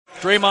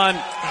Draymond,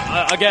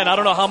 again, I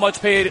don't know how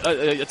much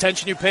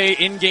attention you pay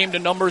in-game to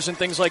numbers and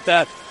things like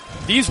that.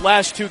 These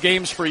last 2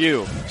 games for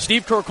you,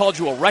 Steve Kerr called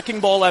you a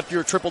wrecking ball after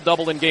your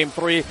triple-double in Game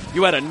 3.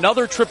 You had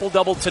another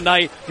triple-double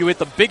tonight. You hit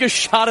the biggest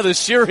shot of the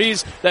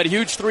series, that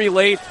huge 3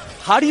 late.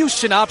 How do you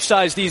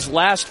synopsize these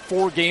last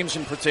 4 games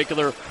in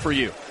particular for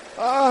you?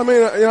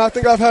 I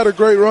think I've had a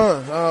great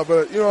run.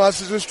 But I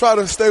should just try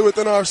to stay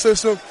within our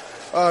system,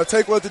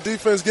 take what the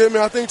defense give me.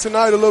 I think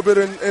tonight a little bit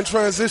in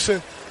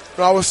transition,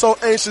 I was so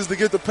anxious to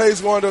get the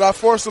pace going that I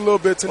forced a little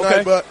bit tonight.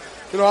 Okay. But,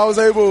 I was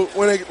able,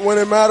 when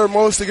it mattered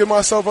most, to get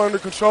myself under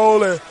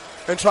control and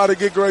try to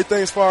get great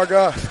things for our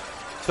guys.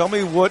 Tell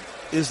me what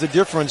is the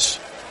difference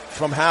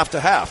from half to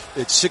half.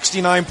 It's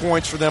 69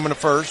 points for them in the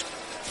first,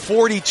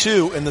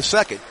 42 in the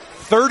second,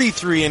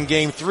 33 in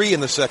Game 3 in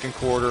the second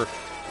quarter.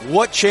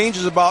 What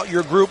changes about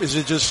your group? Is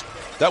it just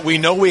that we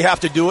know we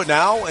have to do it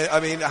now? I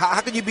mean, how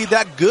can you be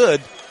that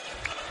good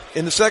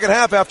in the second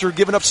half after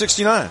giving up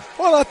 69?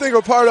 Well, I think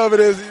a part of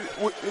it is,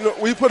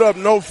 we put up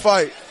no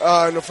fight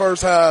in the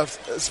first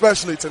half,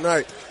 especially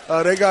tonight.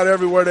 They got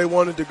everywhere they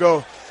wanted to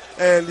go.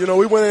 And,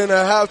 we went in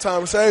at halftime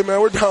and said, hey, man,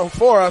 we're down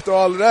 4 after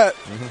all of that.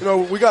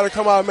 Mm-hmm. We got to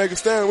come out and make a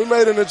stand. We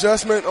made an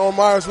adjustment on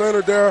Myers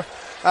Leonard there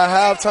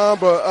at halftime,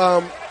 but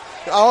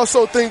I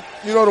also think,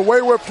 the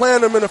way we're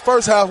playing them in the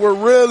first half, we're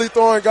really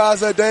throwing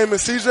guys at Damian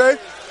CJ.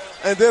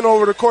 And then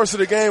over the course of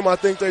the game, I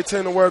think they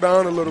tend to wear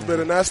down a little bit,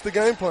 and that's the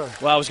game plan.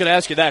 Well, I was going to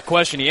ask you that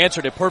question. He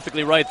answered it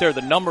perfectly right there.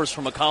 The numbers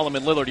from McCollum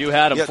and Lillard, you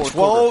had them. Yeah, fourth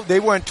quarter. They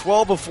went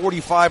 12 of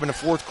 45 in the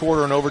fourth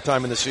quarter and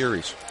overtime in the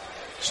series.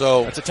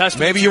 So that's a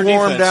testament maybe to you your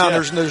wore them down. Yeah.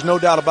 There's no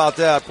doubt about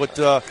that.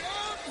 But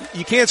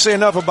you can't say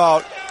enough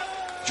about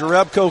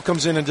Jerebko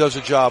comes in and does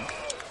a job.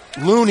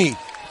 Looney,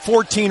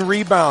 14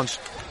 rebounds.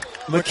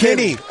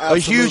 McKinney, a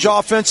huge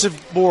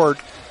offensive board.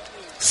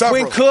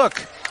 Quinn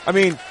Cook. I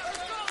mean,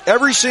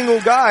 every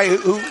single guy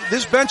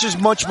this bench is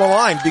much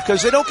maligned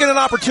because they don't get an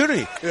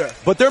opportunity. Yeah.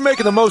 But they're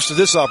making the most of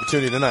this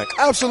opportunity tonight.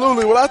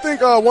 Absolutely. Well, I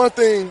think one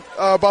thing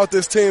about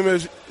this team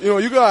is,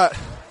 you got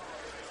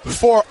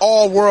 4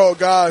 all-world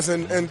guys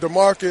and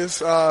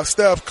DeMarcus,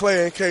 Steph,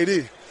 Clay, and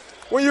KD.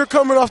 When you're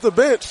coming off the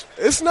bench,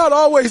 it's not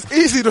always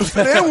easy to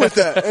fit in with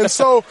that. And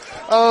so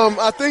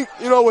I think,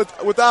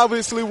 with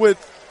obviously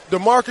with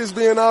DeMarcus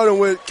being out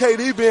and with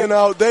KD being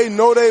out, they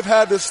know they've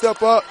had to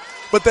step up,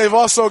 but they've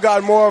also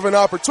got more of an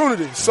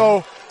opportunity.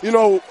 So,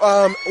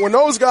 when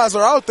those guys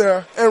are out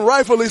there, and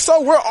rightfully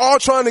so, we're all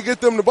trying to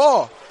get them the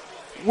ball.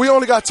 We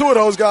only got 2 of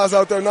those guys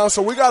out there now,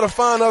 so we got to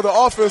find other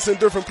offense in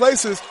different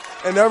places,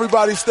 and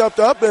everybody stepped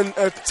up. And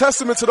a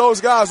testament to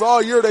those guys,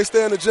 all year they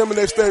stay in the gym and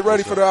they stay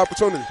ready for their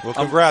opportunity. Well,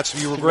 congrats.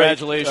 You were great.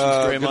 Congratulations,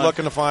 Draymond. Good luck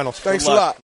in the finals. Thanks a lot.